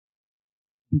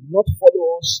did not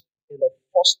follow us in the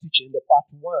first teaching, the part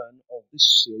 1 of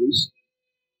this series,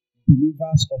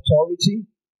 Believers' Authority,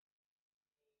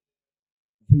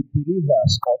 the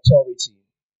Believer's Authority.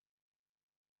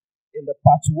 In the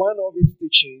part 1 of this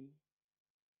teaching,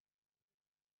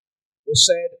 we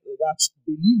said that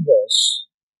believers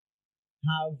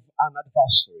have an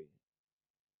adversary.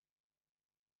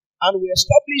 And we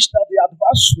established that the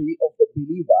adversary of the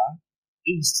believer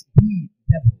is the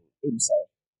devil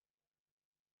himself.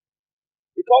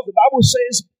 Because the Bible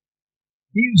says,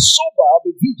 be sober,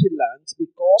 be vigilant,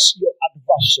 because your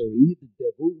adversary, the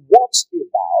devil, walks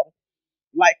about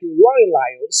like a roaring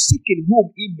lion, seeking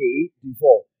whom he may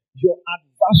devour. Your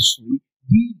adversary,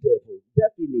 the devil,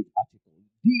 definite article,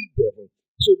 the devil.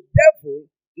 So devil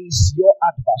is your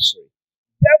adversary.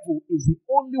 Devil is the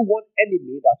only one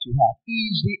enemy that you have. He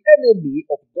is the enemy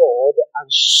of God, and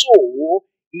so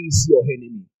is your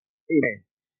enemy. Amen.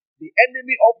 The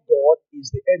enemy of God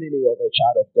is the enemy of a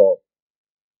child of God.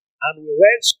 And we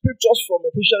read scriptures from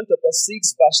Ephesians chapter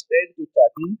 6, verse 10 to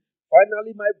 13.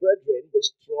 Finally, my brethren, be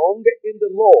strong in the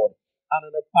Lord and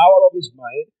in the power of his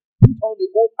might. Put on the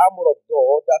whole armor of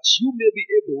God, that you may be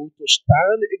able to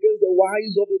stand against the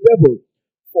wiles of the devil.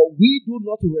 For we do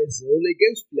not wrestle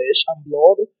against flesh and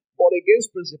blood, but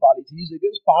against principalities,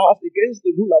 against powers, against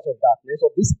the rulers of darkness of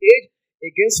this age,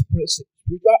 against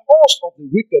spiritual hosts of the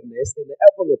wickedness in the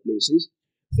heavenly places.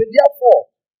 So therefore,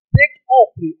 take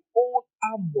up the whole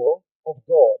armor of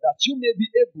God, that you may be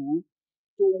able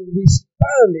to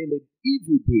withstand in the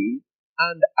evil day,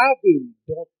 and having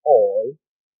done all,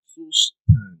 to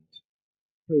stand.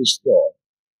 Praise God.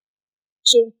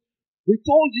 So, we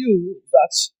told you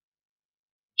that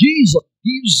Jesus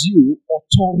gives you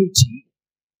authority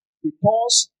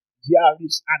because there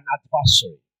is an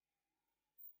adversary.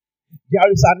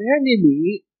 There is an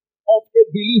enemy of a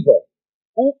believer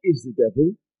who is the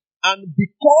devil, and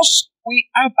because we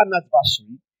have an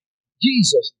adversary,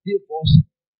 Jesus gave us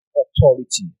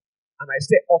authority. And I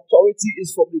say authority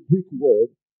is from the Greek word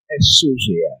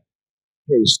exousia.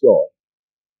 Praise God.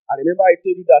 And remember I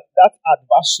told you that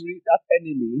adversary, that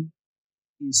enemy,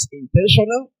 is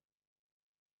intentional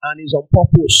and is on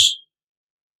purpose.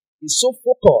 Is so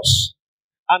focused.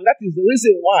 And that is the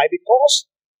reason why, because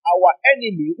our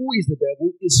enemy, who is the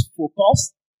devil, is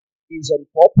focused, is on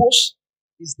purpose,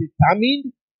 is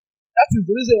determined. That is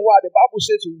the reason why the Bible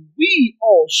says we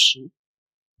also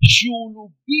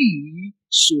should be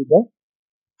sober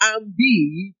and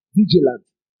be vigilant.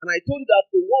 And I told you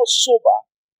that the word sober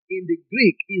in the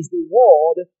Greek is the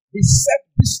word be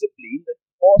self-disciplined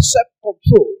or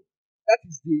self-controlled. That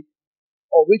is the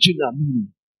original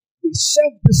meaning. Be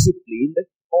self-disciplined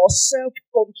or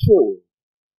self-controlled.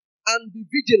 And be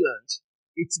vigilant.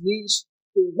 It means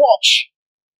to watch.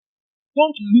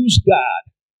 Don't lose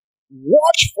guard.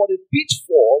 Watch for the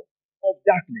pitfall of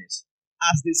darkness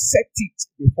as they set it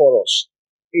before us.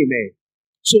 Amen.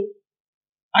 So,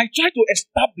 I try to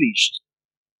establish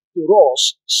to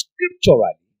us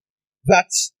scripturally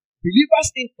that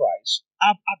believers in Christ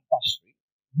have adversary.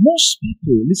 Most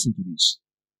people, listen to this,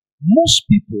 most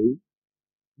people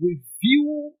will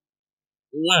view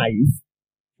life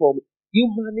from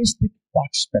humanistic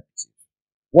perspective.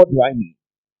 What do I mean?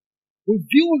 We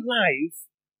view life,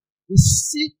 we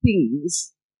see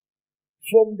things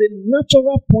from the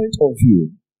natural point of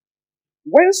view.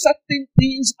 When certain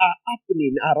things are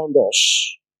happening around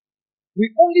us,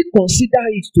 we only consider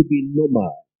it to be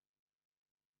normal.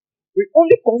 We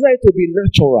only consider it to be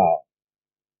natural.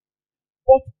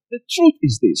 But the truth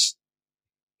is this.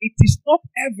 It is not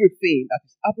everything that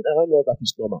is happening around us that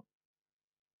is normal.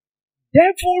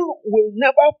 Devil will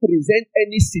never present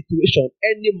any situation,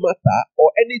 any matter,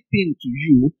 or anything to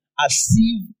you as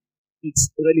if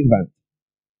it's relevant.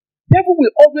 Devil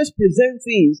will always present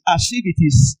things as if it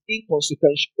is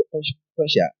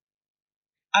inconsequential,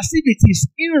 as if it is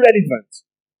irrelevant.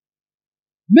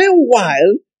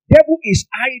 Meanwhile, devil is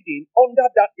hiding under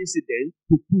that incident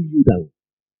to pull you down.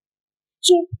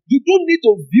 So you don't need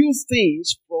to view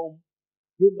things from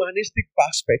humanistic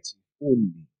perspective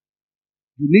only.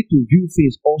 You need to view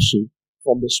things also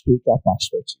from the spiritual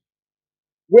perspective.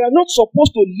 We are not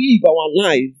supposed to live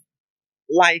our life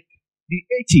like the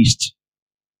atheist.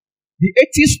 The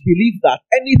atheists believe that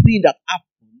anything that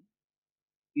happens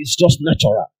is just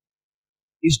natural.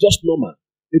 It's just normal.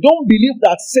 They don't believe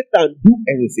that Satan do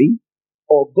anything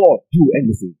or God do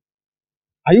anything.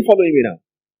 Are you following me now?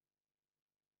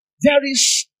 There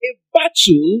is a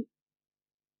battle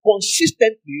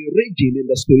consistently raging in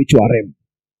the spiritual realm.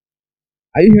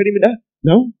 Are you hearing me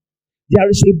now? There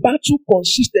is a battle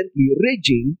consistently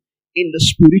raging in the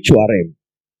spiritual realm.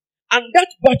 And that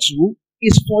battle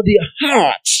is for the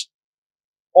heart.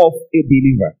 of a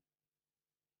believer.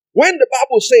 When the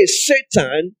Bible says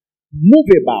Satan move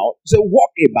about, say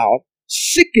walk about,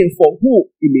 seeking for who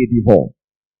he may devour.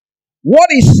 What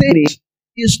he's saying is,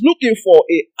 he's looking for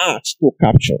a heart to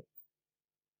capture.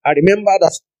 I remember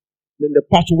that in the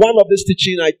part 1 of this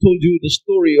teaching, I told you the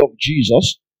story of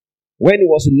Jesus when he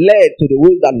was led to the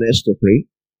wilderness to pray,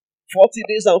 40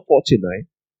 days and 40 nights,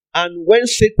 and when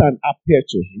Satan appeared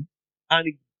to him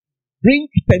and bring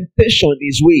temptation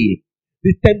his way,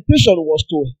 the temptation was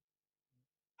to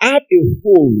have a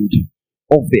hold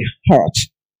of the heart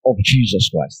of Jesus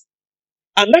Christ.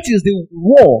 And that is the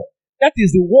war. That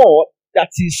is the war that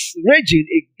is raging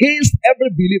against every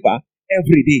believer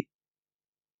every day.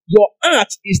 Your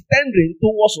heart is tending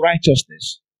towards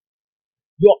righteousness.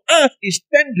 Your heart is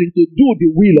tending to do the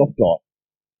will of God.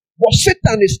 But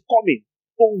Satan is coming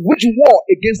to wage war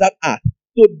against that heart,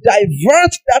 to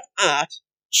divert that heart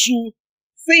to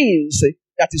things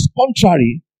that is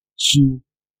contrary to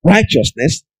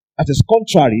righteousness, that is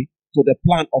contrary to the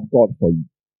plan of God for you.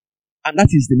 And that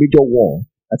is the major war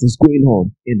that is going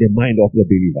on in the mind of the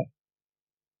believer.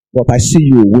 But I see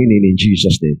you winning in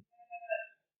Jesus' name.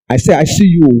 I say, I see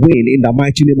you win in the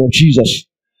mighty name of Jesus.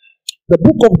 The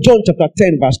book of John chapter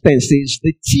 10 verse 10 says,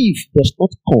 the thief does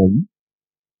not come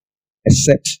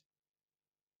except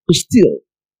to steal,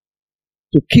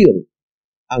 to kill,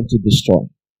 and to destroy.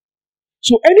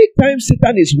 So anytime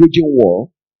Satan is waging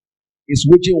war, he's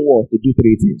waging war to do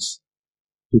 3 things: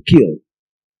 to kill,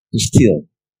 to steal,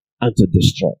 and to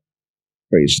destroy.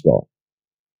 Praise God.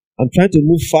 I'm trying to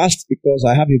move fast because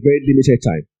I have a very limited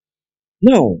time.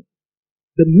 Now,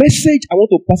 the message I want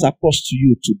to pass across to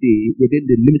you today, within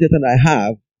the limited time I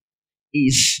have,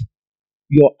 is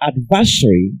your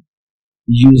adversary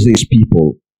uses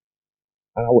people.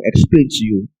 And I will explain to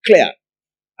you clear.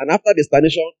 And after the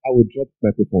explanation, I will drop the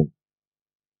microphone.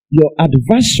 Your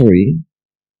adversary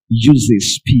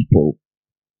uses people.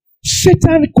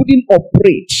 Satan couldn't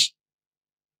operate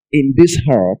in this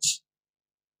heart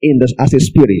as a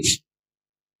spirit.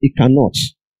 He cannot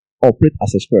operate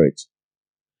as a spirit.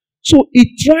 So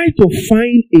he tried to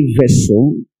find a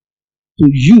vessel to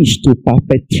use to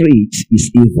perpetrate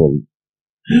his evil.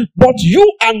 But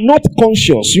you are not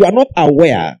conscious, you are not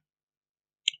aware.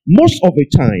 Most of the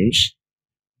times,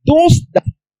 those that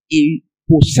he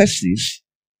possesses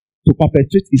to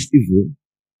perpetrate his evil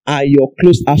are your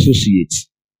close associates.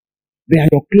 They are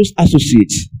your close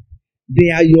associates. They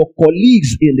are your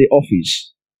colleagues in the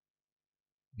office.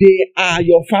 They are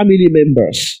your family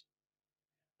members.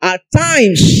 At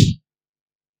times,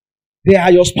 they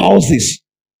are your spouses.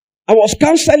 I was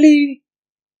counseling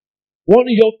one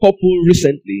young couple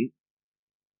recently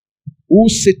who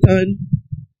Satan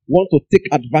want to take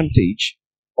advantage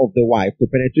of the wife to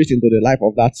penetrate into the life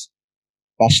of that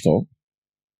pastor.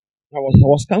 I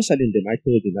was counseling them. I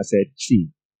told them, I said, see,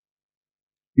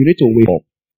 you need to wake up.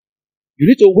 You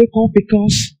need to wake up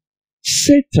because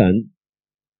Satan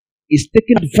is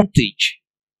taking advantage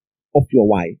of your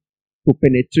wife to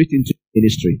penetrate into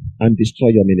ministry and destroy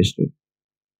your ministry.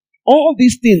 All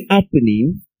these things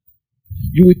happening,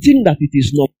 you will think that it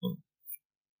is normal.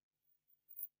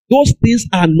 Those things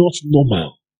are not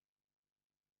normal.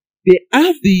 They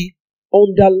have the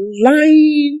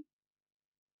underlying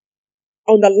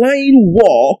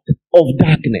work of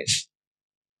darkness.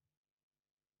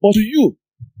 But to you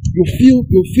feel,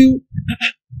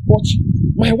 but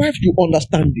my wife, you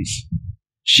understand this.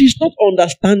 She's not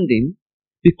understanding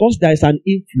because there is an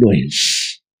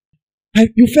influence.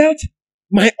 You felt,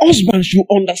 my husband should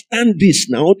understand this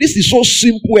now. This is so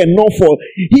simple enough for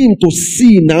him to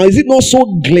see now. Is it not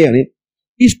so glaring?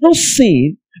 He's not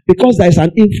seeing because there is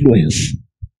an influence.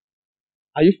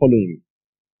 Are you following me?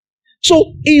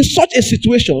 So, in such a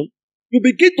situation, you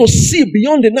begin to see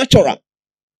beyond the natural.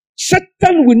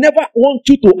 Satan will never want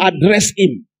you to address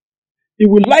him. He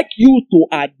would like you to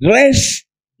address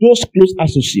those close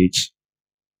associates.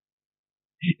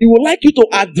 He would like you to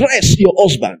address your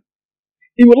husband.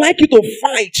 He would like you to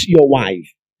fight your wife.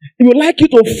 He would like you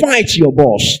to fight your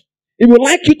boss. He would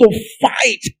like you to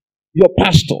fight your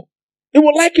pastor. He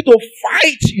would like you to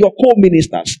fight your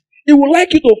co-ministers. He would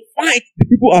like you to fight the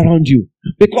people around you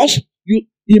because he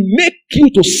make you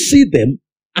to see them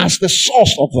as the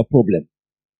source of the problem.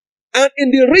 And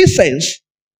in the real sense,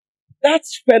 that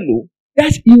fellow,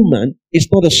 that human is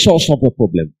not the source of the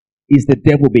problem. It's the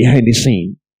devil behind the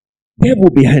scene. Devil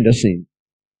behind the scene.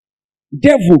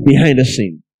 Devil behind the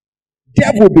scene.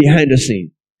 Devil behind the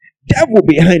scene. Devil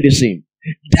behind the scene.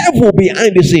 Devil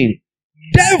behind the scene.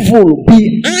 Devil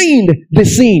behind the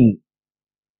scene.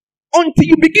 Until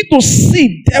you begin to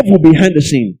see devil behind the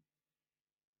scene,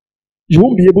 you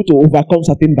won't be able to overcome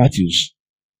certain battles.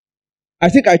 I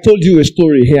think I told you a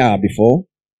story here before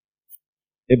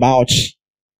about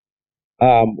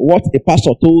what a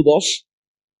pastor told us.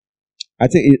 I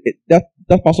think that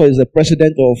pastor is the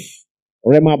president of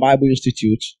Rema Bible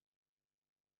Institute.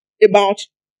 About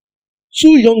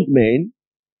two young men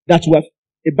that were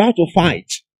about to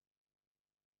fight.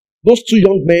 Those two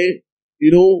young men,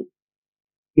 they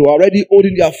were already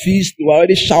holding their fists, they were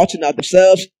already shouting at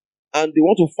themselves, and they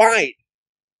want to fight.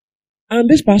 And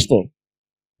this pastor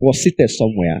was seated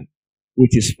somewhere with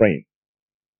his friend,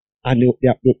 and they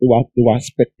were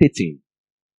spectating.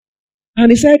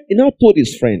 And he now told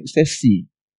his friend, he said, see,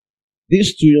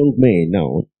 these two young men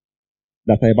now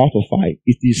that are about to fight,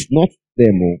 it is not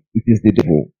them, it is the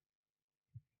devil.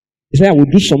 He said, I will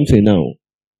do something now.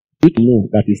 You to know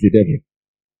that is the devil.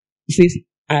 He says,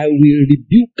 I will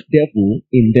rebuke devil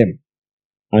in them,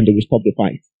 and they will stop the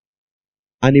fight.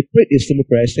 And he prayed a simple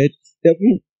prayer. He said,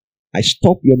 devil, I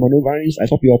stop your maneuverings, I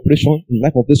stop your operation in the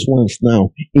life of these ones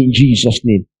now, in Jesus'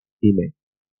 name. Amen.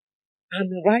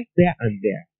 And right there and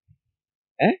there,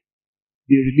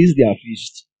 they released their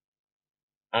fist,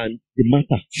 and the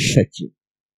matter settled.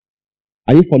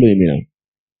 Are you following me now?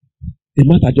 The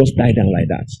matter just died down like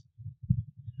that.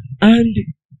 And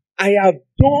I have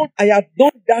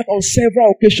done that on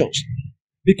several occasions,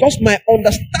 because my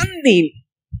understanding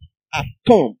has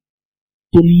come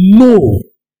to know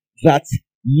that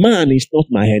man is not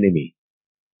my enemy,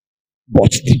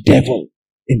 but the devil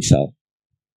himself.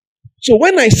 So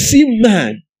when I see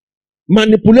man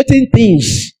manipulating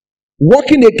things,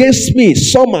 working against me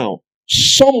somehow,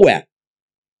 somewhere,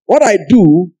 what I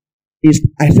do is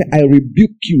I say, I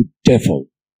rebuke you, devil.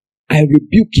 I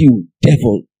rebuke you,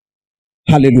 devil.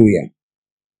 Hallelujah.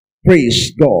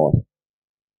 Praise God.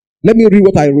 Let me read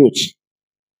what I wrote.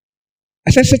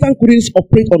 I said Satan couldn't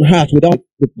operate on earth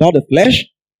without the flesh.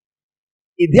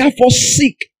 He therefore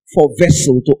seek for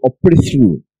vessel to operate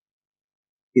through.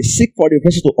 He seek for the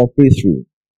vessel to operate through.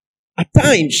 At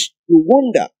times, you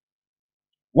wonder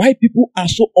why people are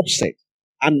so upset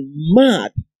and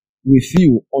mad with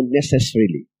you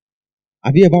unnecessarily.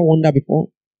 Have you ever wondered before?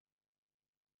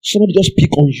 Somebody just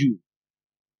pick on you.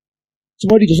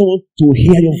 Somebody doesn't want to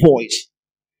hear your voice.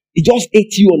 He just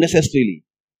ate you unnecessarily.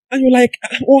 And you're like,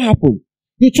 what happened?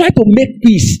 You try to make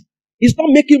peace. He's not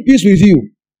making peace with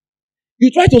you. You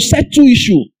try to settle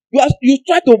issue. You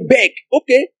try to beg.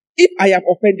 Okay, if I have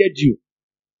offended you,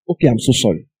 okay, I'm so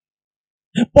sorry.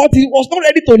 But he was not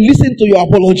ready to listen to your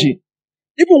apology.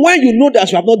 Even when you know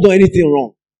that you have not done anything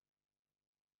wrong.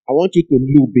 I want you to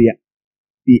look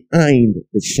behind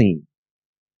the scene.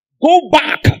 Go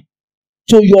back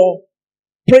to your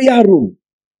prayer room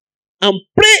and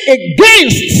pray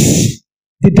against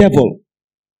the devil.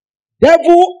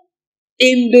 Devil,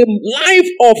 in the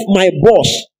life of my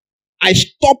boss, I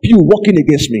stop you working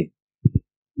against me.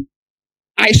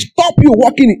 I stop you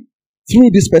working through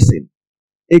this person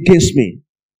against me.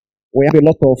 We have a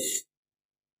lot of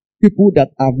people that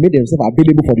have made themselves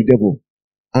available for the devil,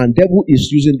 and devil is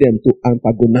using them to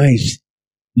antagonize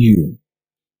you.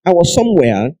 I was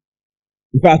somewhere,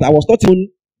 in fact, I was not even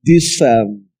this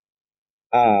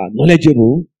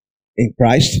knowledgeable in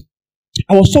Christ.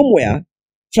 I was somewhere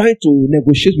trying to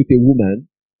negotiate with a woman,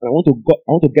 and I want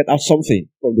to get out something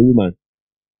from the woman.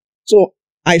 So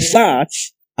I sat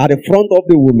at the front of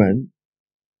the woman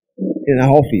in her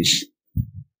office.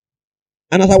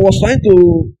 And as I was trying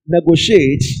to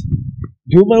negotiate,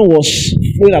 the woman was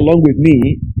flowing along with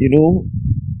me,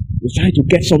 was trying to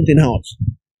get something out.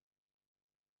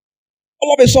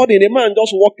 All of a sudden, a man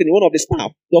just walked in, one of the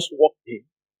staff just walked in.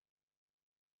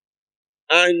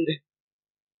 And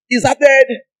he started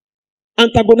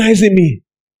antagonizing me.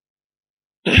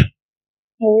 I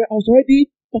was already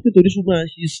talking to this woman.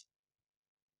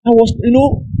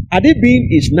 Had it been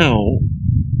is now,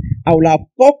 I would have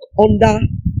talked under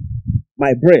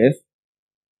my breath.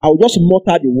 I would just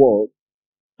mutter the word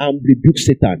and rebuke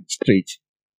Satan straight.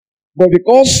 But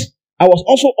because I was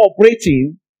also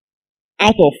operating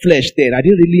out of flesh then, I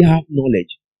didn't really have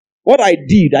knowledge. What I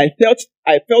did, I felt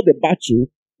the battle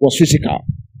was physical.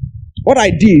 What I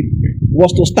did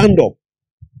was to stand up.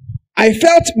 I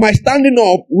felt my standing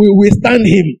up will withstand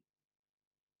him.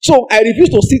 So I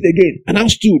refused to sit again, and I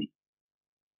stood.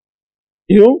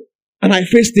 And I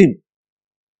faced him.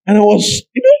 And I was,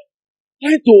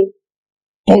 trying to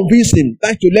convince him,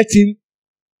 trying to let him.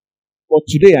 But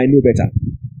today I know better.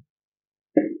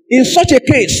 In such a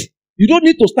case, you don't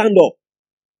need to stand up.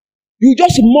 You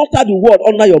just mutter the word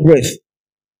under your breath.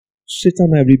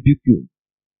 Satan, I rebuke you.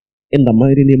 In the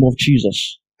mighty name of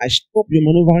Jesus. I stop your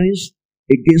maneuverings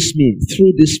against me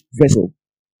through this vessel.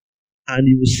 And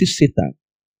you will see Satan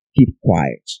keep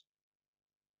quiet.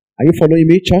 Are you following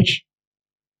me, church?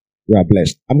 You are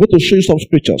blessed. I'm going to show you some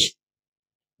scriptures.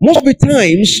 Most of the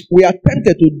times, we are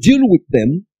tempted to deal with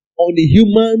them on the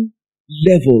human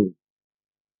level,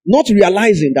 not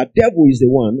realizing that devil is the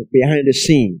one behind the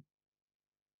scene.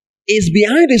 Is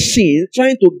behind the scene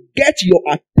trying to get your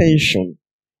attention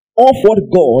off what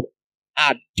God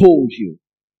had told you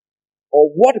or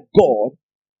what God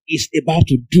is about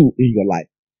to do in your life.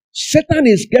 Satan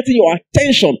is getting your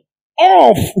attention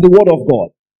off the word of God.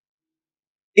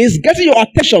 Is getting your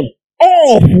attention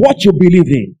off what you believe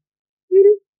in.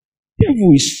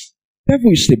 Devil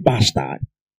is a bastard.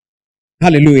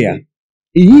 Hallelujah.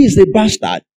 He is a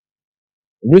bastard.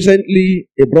 Recently,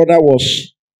 a brother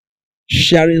was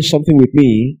sharing something with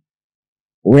me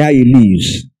where he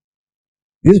lives.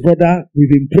 This brother,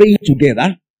 we've been praying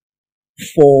together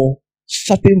for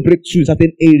certain breakthrough in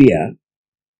certain area.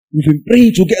 We've been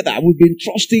praying together. We've been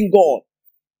trusting God.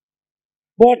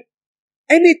 But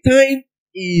anytime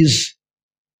he's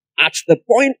at the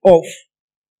point of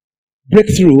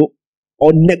breakthrough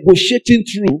or negotiating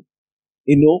through,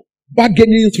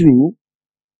 bargaining through,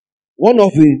 one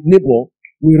of the neighbor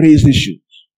will raise issues.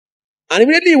 And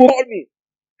immediately he will call me.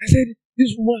 I said,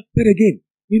 this woman said again,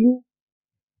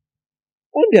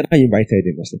 one day I invited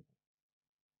him. I said,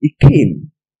 he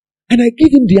came and I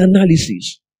gave him the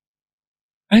analysis.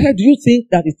 I said, do you think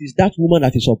that it is that woman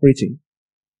that is operating?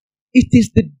 It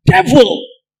is the devil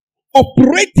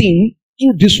operating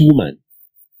through this woman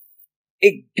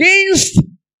against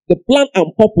the plan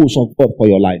and purpose of God for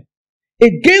your life,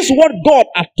 against what God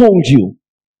has told you,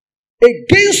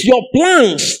 against your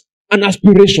plans and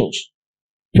aspirations.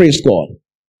 Praise God.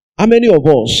 How many of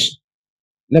us?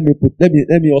 Let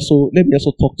me also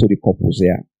talk to the couples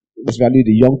here, especially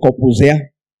the young couples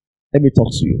here. Let me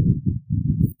talk to you,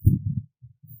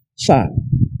 sir,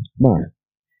 man.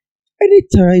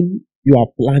 Anytime you are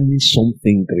planning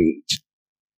something great,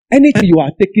 anytime you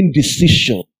are taking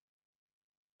decision,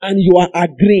 and you are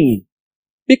agreeing,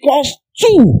 because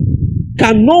two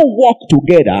cannot work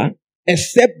together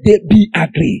except they be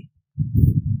agreed.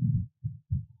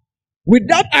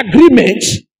 Without agreement,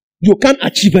 you can't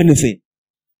achieve anything.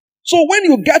 So when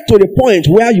you get to the point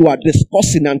where you are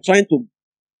discussing and trying to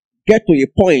get to a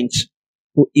point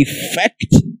to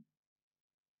effect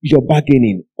your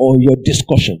bargaining or your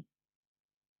discussion,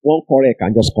 one quarrel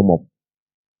can just come up.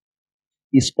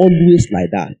 It's always like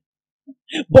that.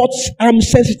 But I'm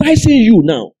sensitizing you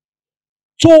now.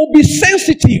 So be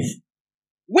sensitive.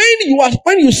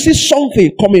 When you see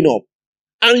something coming up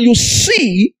and you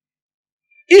see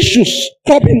issues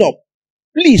cropping up,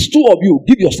 please, two of you,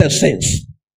 give yourself sense.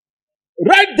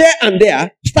 Right there and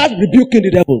there, start rebuking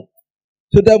the devil.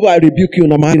 The devil, I rebuke you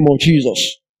in the name of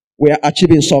Jesus. We are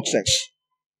achieving success.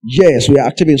 Yes, we are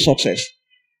achieving success.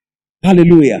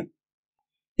 Hallelujah.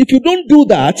 If you don't do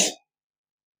that,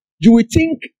 you will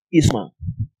think it's man.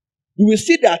 You will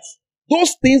see that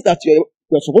those things that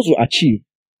you're supposed to achieve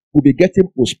will be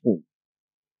getting postponed.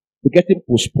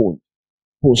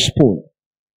 Postponed.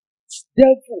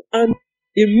 Devil, and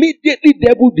immediately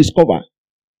devil discover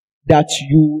that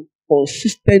you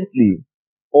consistently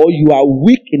or you are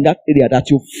weak in that area, that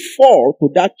you fall to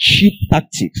that cheap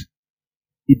tactic.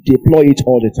 He deploy it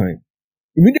all the time.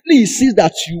 Immediately he sees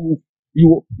that you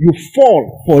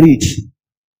fall for it.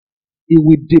 He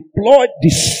will deploy the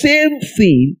same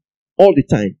thing all the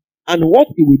time. And what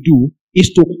he will do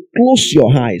is to close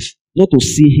your eyes, not to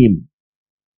see him.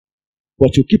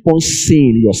 But you keep on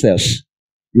seeing yourselves.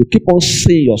 You keep on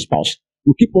seeing your spouse.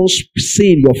 You keep on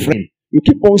seeing your friend. You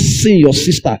keep on seeing your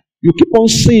sister. You keep on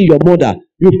seeing your mother.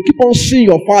 You keep on seeing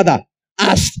your father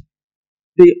as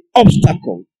the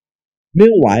obstacle.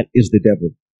 Meanwhile, is the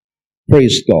devil.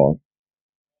 Praise God.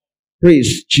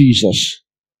 Praise Jesus.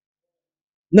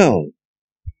 Now,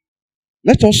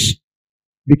 let us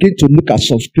begin to look at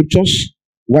some scriptures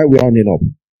while we're rounding up.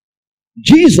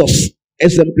 Jesus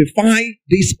exemplified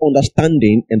this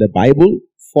understanding in the Bible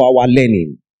for our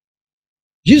learning.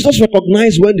 Jesus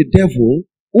recognized when the devil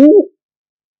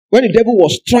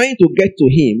was trying to get to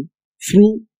him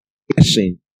through a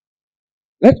sin.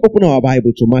 Let's open our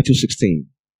Bible to Matthew 16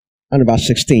 and verse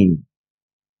 16.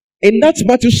 In that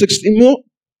Matthew 16,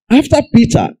 after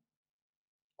Peter,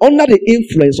 under the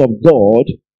influence of God,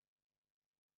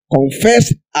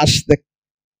 confessed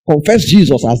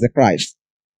Jesus as the Christ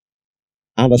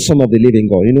and the Son of the living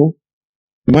God.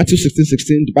 Matthew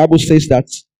 16:16, the Bible says that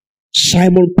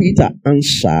Simon Peter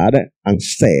answered and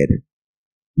said,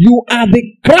 "You are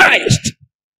the Christ,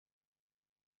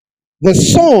 the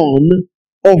Son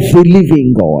of the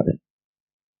living God."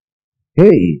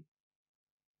 Hey,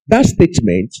 that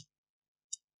statement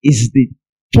is the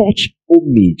church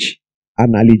homage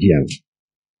and allegiance.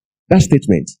 That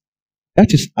statement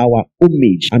That is our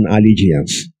homage and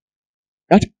allegiance.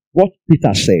 That's what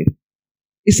Peter said.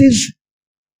 He says,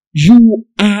 you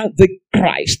are the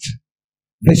Christ,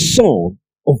 the Son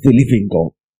of the living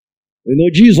God. You know,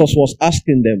 Jesus was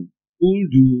asking them, who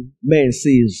do men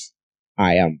say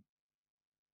I am?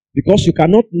 Because you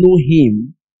cannot know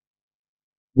him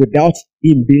without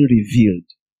him being revealed.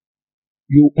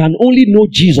 You can only know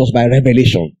Jesus by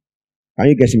revelation. Can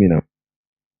you get me now?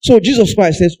 So Jesus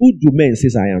Christ says, who do men say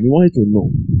I am? He wanted to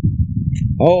know.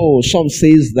 Oh, some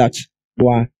says that you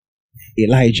are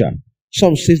Elijah.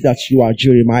 Some says that you are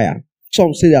Jeremiah.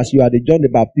 Some say that you are the John the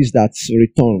Baptist that's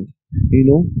returned. You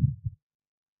know?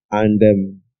 And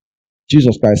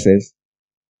Jesus Christ says,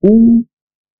 who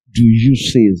do you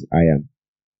say I am?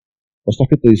 He was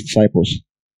talking to his disciples.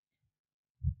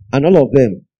 And all of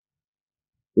them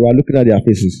were looking at their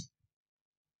faces,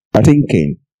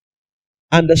 thinking.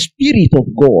 And the Spirit of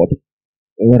God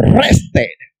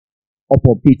rested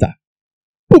upon Peter.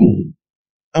 Boom!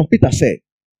 And Peter said,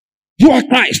 you are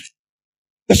Christ,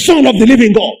 the Son of the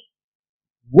living God.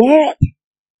 What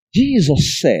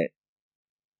Jesus said,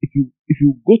 if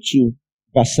you go to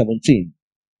verse 17,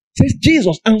 it says,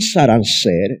 Jesus answered and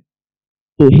said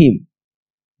to him,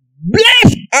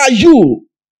 blessed are you,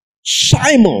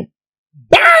 Simon,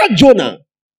 Bar-Jonah.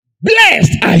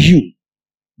 Blessed are you.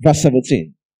 Verse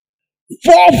 17.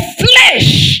 For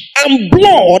flesh and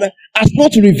blood has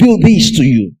not revealed this to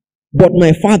you, but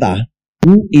my Father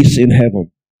who is in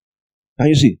heaven. Can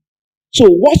you see? So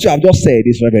what you have just said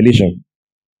is revelation.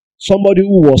 Somebody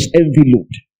who was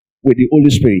enveloped with the Holy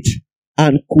Spirit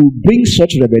and could bring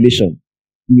such revelation.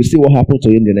 You will see what happened to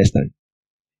him the next time.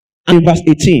 And in verse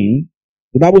 18,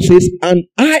 the Bible says, and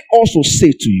I also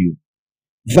say to you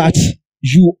that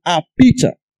you are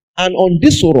Peter, and on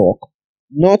this rock,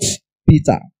 not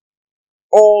Peter,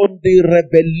 on the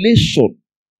revelation,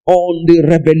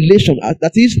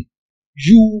 that is,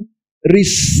 you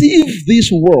receive this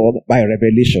word by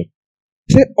revelation.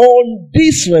 He said, on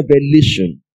this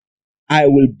revelation, I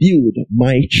will build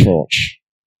my church,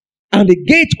 and the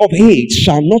gate of hate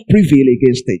shall not prevail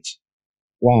against it.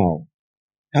 Wow.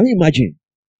 Can you imagine?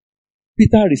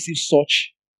 Peter received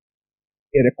such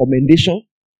a recommendation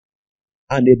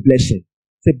and a blessing.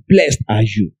 Say, blessed are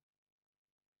you.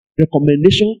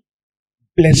 Recommendation,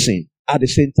 blessing at the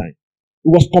same time. It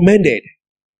was commended.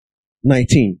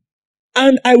 19.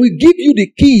 And I will give you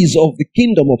the keys of the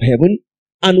kingdom of heaven,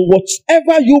 and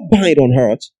whatever you bind on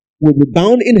earth will be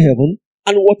bound in heaven,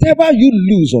 and whatever you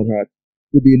loose on earth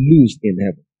will be loosed in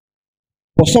heaven.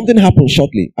 But something happened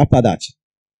shortly after that.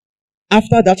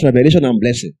 After that revelation and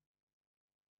blessing,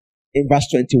 in verse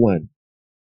 21,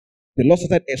 the Lord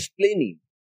started explaining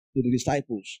to the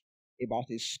disciples about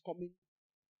his coming.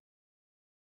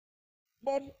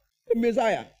 But the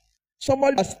Messiah,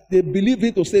 somebody that they believed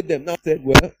in to save them, now said,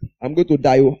 well, I'm going to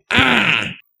die.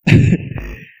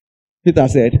 Peter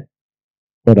said,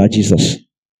 Brother Jesus,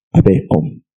 I beg,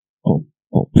 come.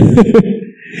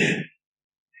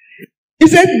 He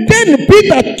said, then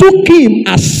Peter took him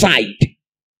aside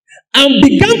and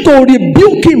began to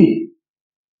rebuke him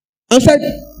and said,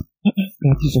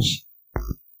 God, Jesus,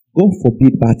 God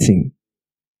forbid bad thing.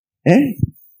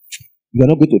 You are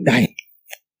not going to die.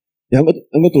 I'm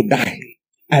going to die.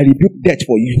 I rebuke death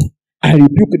for you. I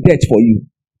rebuke death for you.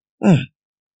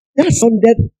 That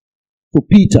sounded to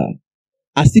Peter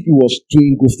as if he was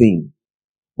doing good thing.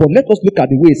 But let us look at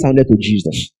the way it sounded to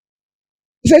Jesus.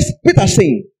 He says, Peter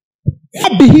saying,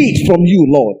 far be it from you,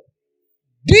 Lord.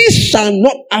 This shall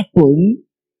not happen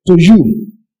to you.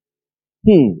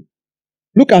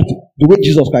 Look at the way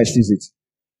Jesus Christ sees it.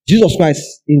 Jesus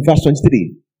Christ in verse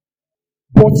 23.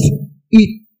 But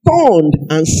he turned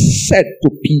and said to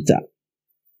Peter,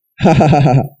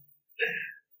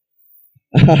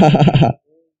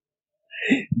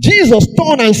 Jesus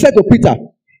turned and said to Peter,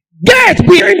 get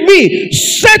behind me,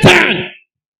 Satan!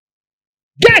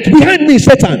 Get behind me,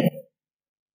 Satan!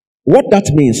 What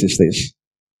that means is this.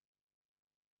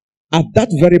 At that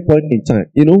very point in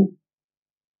time,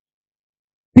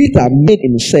 Peter made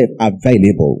himself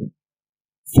available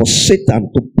for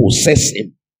Satan to possess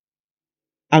him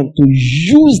and to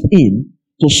use him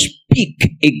to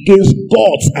speak against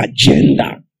God's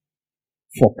agenda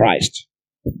for Christ.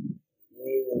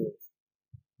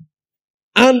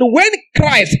 And when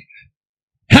Christ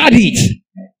had it,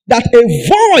 that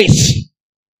a voice,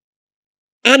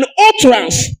 an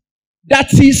utterance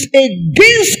that is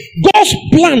against God's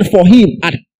plan for him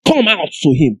had come out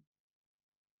to him,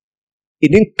 he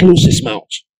didn't close his mouth.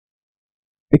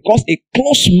 Because a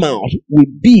closed mouth will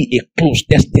be a closed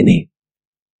destiny.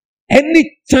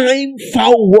 Anytime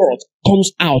foul word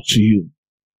comes out to you,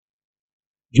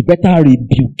 you better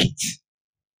rebuke it.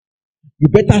 you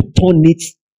better turn it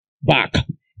back.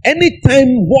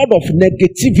 Anytime word of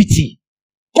negativity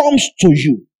comes to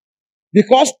you,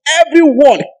 because every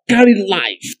word carries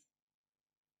life.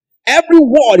 Every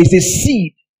word is a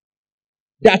seed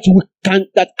that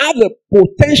have the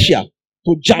potential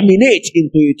to germinate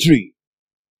into a tree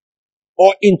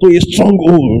or into a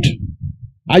stronghold.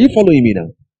 Are you following me now?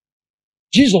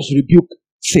 Jesus rebuked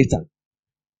Satan.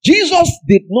 Jesus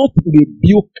did not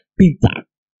rebuke Peter.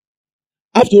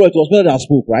 After all, it was Peter that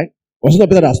spoke, right? Was it not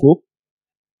Peter that spoke?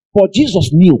 But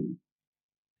Jesus knew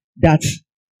that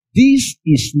this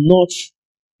is not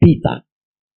Peter.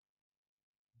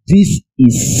 This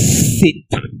is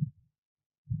Satan.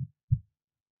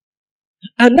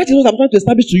 And that is what I'm trying to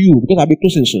establish to you, because I'll be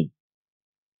closing soon.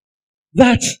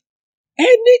 That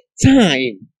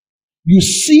anytime you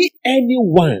see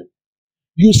anyone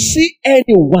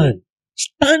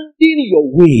standing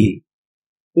your way,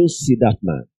 don't see that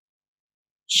man.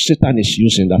 Satan is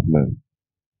using that man.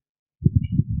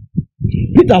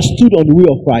 Peter stood on the way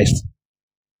of Christ.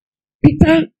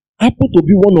 Peter happened to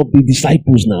be one of the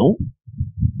disciples now.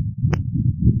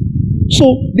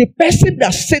 So the person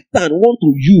that Satan wants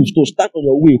to use to stand on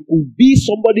your way could be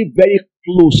somebody very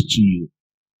close to you.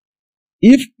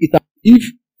 If it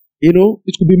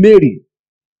could be Mary.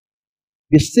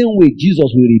 The same way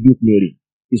Jesus will rebuke Mary,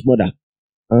 his mother,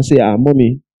 and say,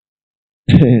 mommy,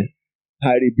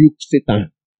 I rebuke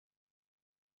Satan.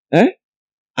 I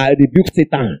rebuke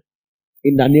Satan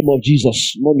in the name of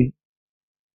Jesus, mommy.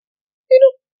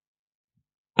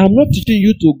 I'm not teaching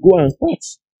you to go and start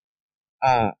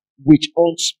witch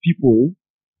hunt people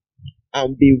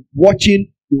and be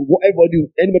watching anybody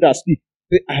that speaks.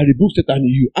 I rebuke Satan in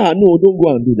you. No, don't go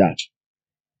and do that.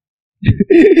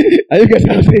 Are you getting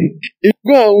what I'm saying? If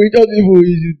you go and witch hunt people,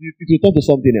 it will turn to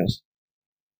something else.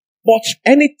 But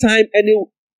anytime any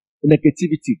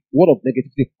negativity, word of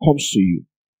negativity comes to you,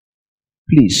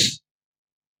 please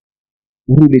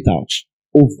rule it out.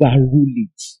 Overrule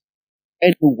it.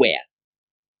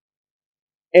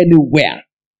 Anywhere.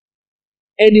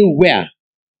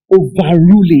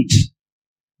 Overrule it.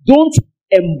 Don't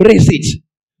embrace it.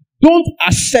 Don't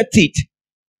accept it.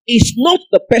 It's not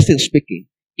the person speaking.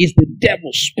 It's the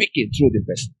devil speaking through the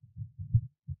person.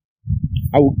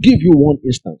 I will give you one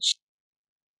instance.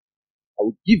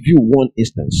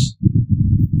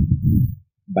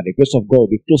 By the grace of God, we'll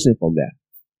be closing from there.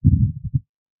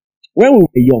 When we were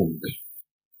young,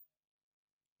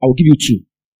 I will give you two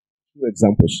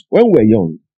examples. When we were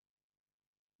young,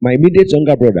 my immediate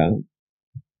younger brother,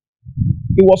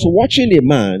 he was watching a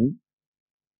man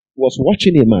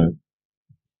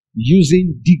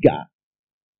using digger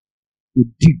to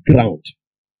dig ground.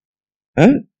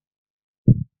 And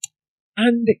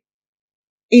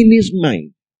in his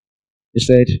mind, he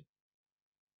said,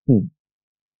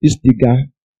 this digger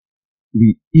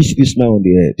will hit this man on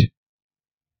the head.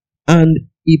 And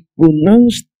he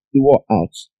pronounced the word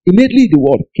out. Immediately the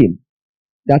word came.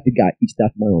 That digger hit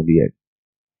that man on the head.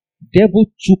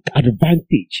 Devil took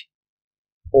advantage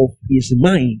of his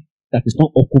mind that is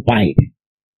not occupied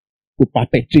to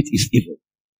perpetrate his evil.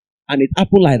 And it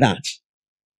happened like that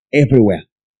everywhere.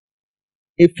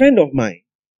 A friend of mine,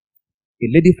 a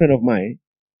lady friend of mine,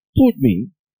 told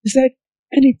me, he said,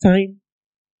 anytime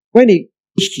when he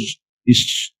goes to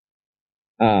his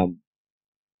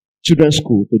children's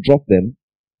school to drop them,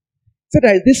 he said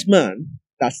there is this man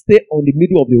that stay on the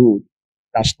middle of the road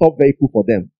that stop vehicle for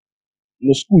them.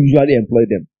 School usually employ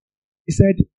them. He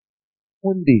said,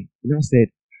 one day, he now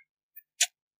said,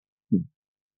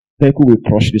 vehicle will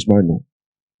crush this man now.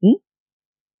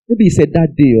 Maybe he said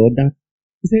that day or that.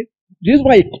 He said, the reason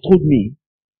why he told me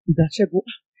is that Shego,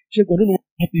 I don't know what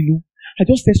happened. I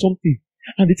just said something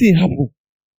and the thing happened.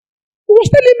 He was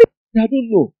telling me, I don't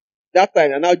know. That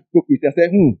time, and I joke with her, I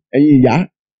said,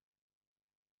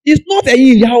 it's not a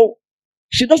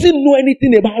she doesn't know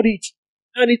anything about it.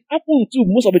 And it happens too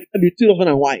most of the time between husband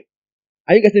and wife.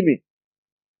 Are you getting me?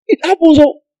 It happens. So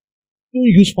don't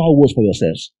use foul words for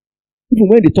yourselves. Even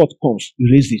when the thought comes,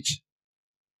 erase it.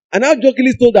 And I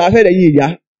jokingly told her, I said,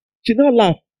 she now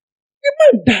laughed. The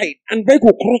man died and God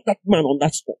will cross that man on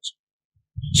that spot.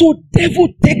 So devil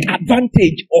take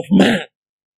advantage of man.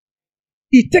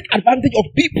 He take advantage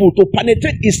of people to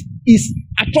penetrate his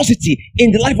atrocity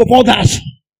in the life of others.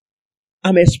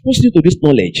 I'm exposing you to this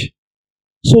knowledge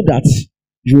so that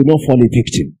you will not fall a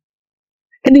victim.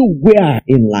 Anywhere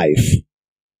in life.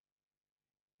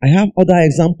 I have other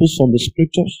examples from the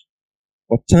scriptures,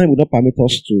 but time will not permit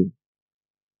us to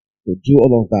do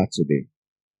all of that today.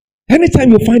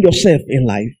 Anytime you find yourself in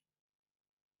life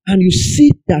and you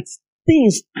see that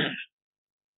things are,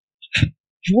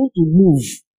 you want to move,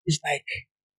 it's like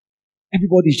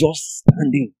Everybody's just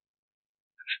standing.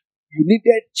 You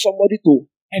needed somebody to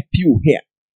help you here.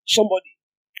 Somebody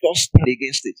just stand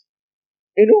against it.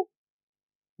 You know,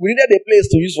 we needed a place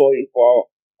to use for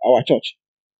our church.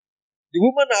 The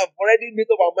woman have already made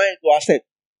up her mind to accept.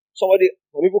 Some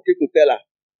people came to tell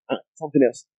her something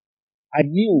else. I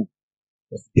knew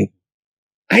it was the devil.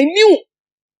 I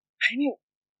knew.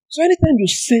 So anytime you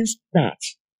sense that,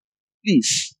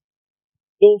 please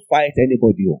don't fight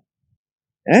anybody.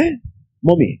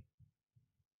 Mommy,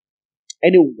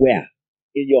 anywhere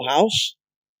in your house,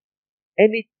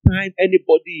 anytime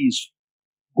anybody is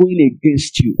going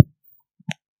against you,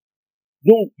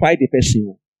 don't fight the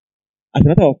person. As a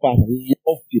matter of fact,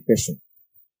 love the person.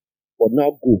 But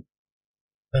now go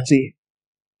and say,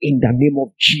 in the name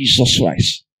of Jesus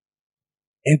Christ,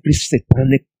 every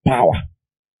satanic power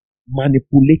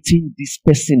manipulating this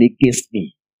person against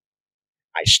me,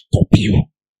 I stop you.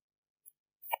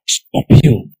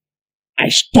 I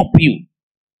stop you.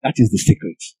 That is the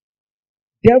secret.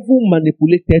 Devil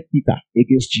manipulated Peter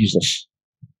against Jesus.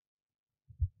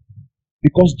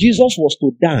 Because Jesus was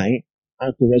to die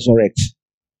and to resurrect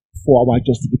for our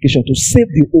justification, to save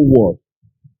the whole world.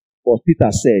 But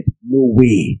Peter said, no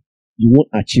way, you won't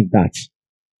achieve that.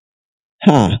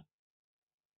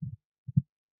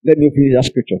 Let me finish that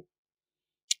scripture.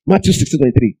 Matthew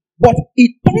 16:23. But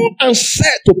he turned and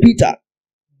said to Peter,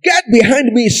 get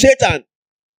behind me, Satan.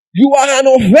 You are an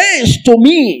offense to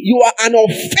me. You are an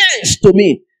offense to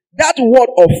me. That word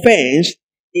offense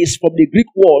is from the Greek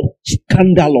word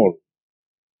scandalon.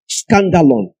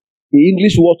 Scandalon. The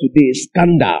English word today is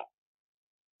scandal.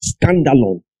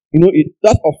 Scandalon. You know,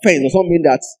 that offense does not mean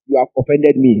that you have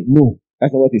offended me. No,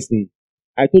 that's not what it's saying.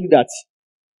 I told you that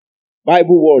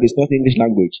Bible word is not English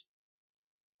language.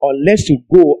 Unless you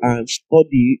go and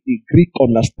study the Greek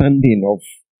understanding of,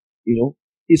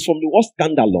 it's from the word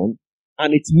scandalon,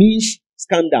 and it means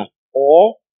scandal,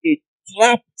 or a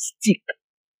trap stick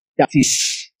that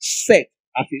is set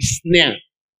as a snare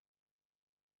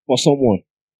for someone.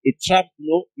 A trap,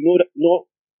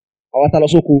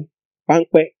 awatalosoku,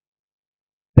 pankwe.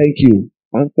 Thank you,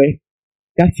 pankwe.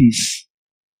 That is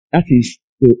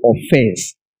the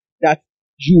offense. That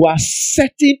you are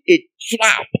setting a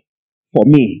trap for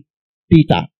me,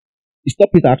 Peter. It's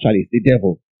not Peter actually, it's the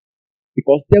devil.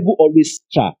 Because devil always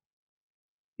trap.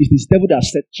 It is the devil that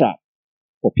set trap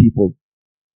for people.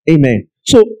 Amen.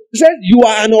 So, he says, you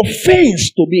are an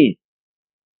offense to me.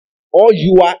 Or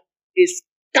you are a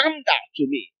scandal to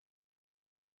me.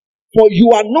 For you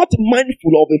are not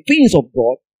mindful of the things of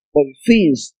God, but the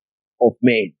things of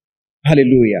men.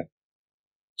 Hallelujah.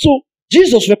 So,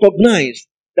 Jesus recognized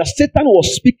that Satan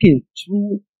was speaking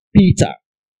through Peter.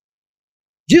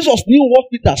 Jesus knew what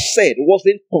Peter said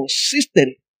wasn't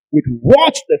consistent with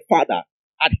what the Father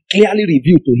had clearly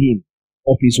revealed to him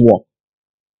of his work.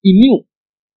 He knew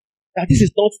that this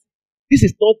is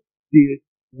not the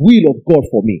will of God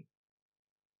for me.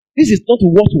 This is not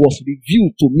what was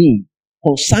revealed to me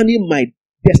concerning my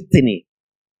destiny.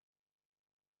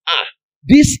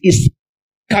 This is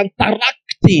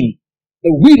counteracting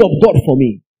the will of God for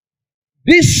me.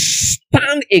 This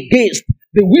stand against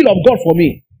the will of God for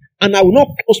me. And I will not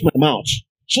close my mouth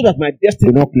so that my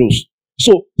destiny will not close.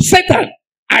 So, Satan,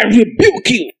 I rebuke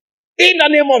you in the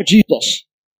name of Jesus.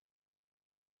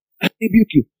 I rebuke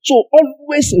you. So,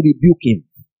 always rebuke him.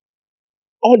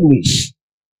 Always.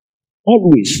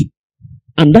 Always.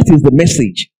 And that is the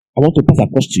message I want to pass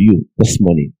across to you this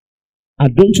morning. I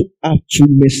don't have two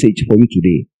messages for you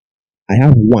today. I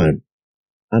have one.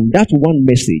 And that one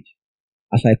message,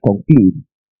 as I conclude,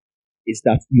 is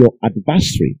that your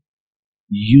adversary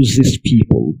uses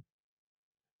people.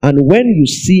 And when you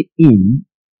see him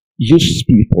use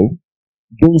people,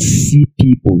 don't see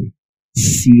people,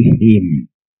 see him.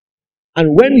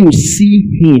 And when you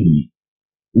see him,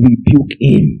 rebuke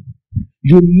him.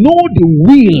 You know the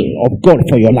will of God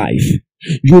for your life.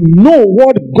 You know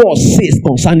what God says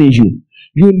concerning you.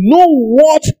 You know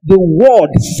what the word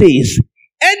says.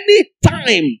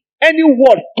 Anytime any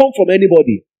word comes from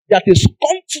anybody that is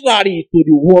contrary to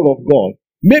the word of God,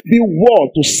 maybe word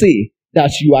to say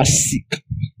that you are sick,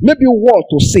 maybe word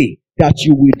to say that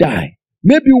you will die,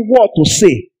 maybe word to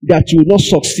say that you will not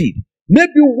succeed,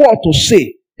 maybe word to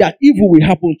say that evil will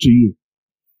happen to you.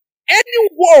 Any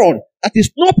word that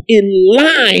is not in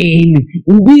line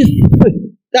with,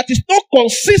 that is not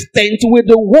consistent with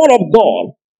the word of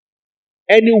God,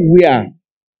 anywhere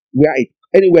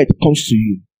it comes to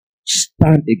you,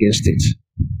 stand against it,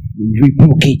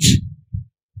 rebuke it,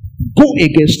 go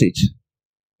against it.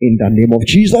 In the name of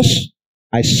Jesus,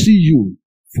 I see you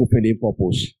fulfilling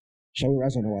purpose. Shall we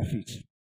rise on our feet?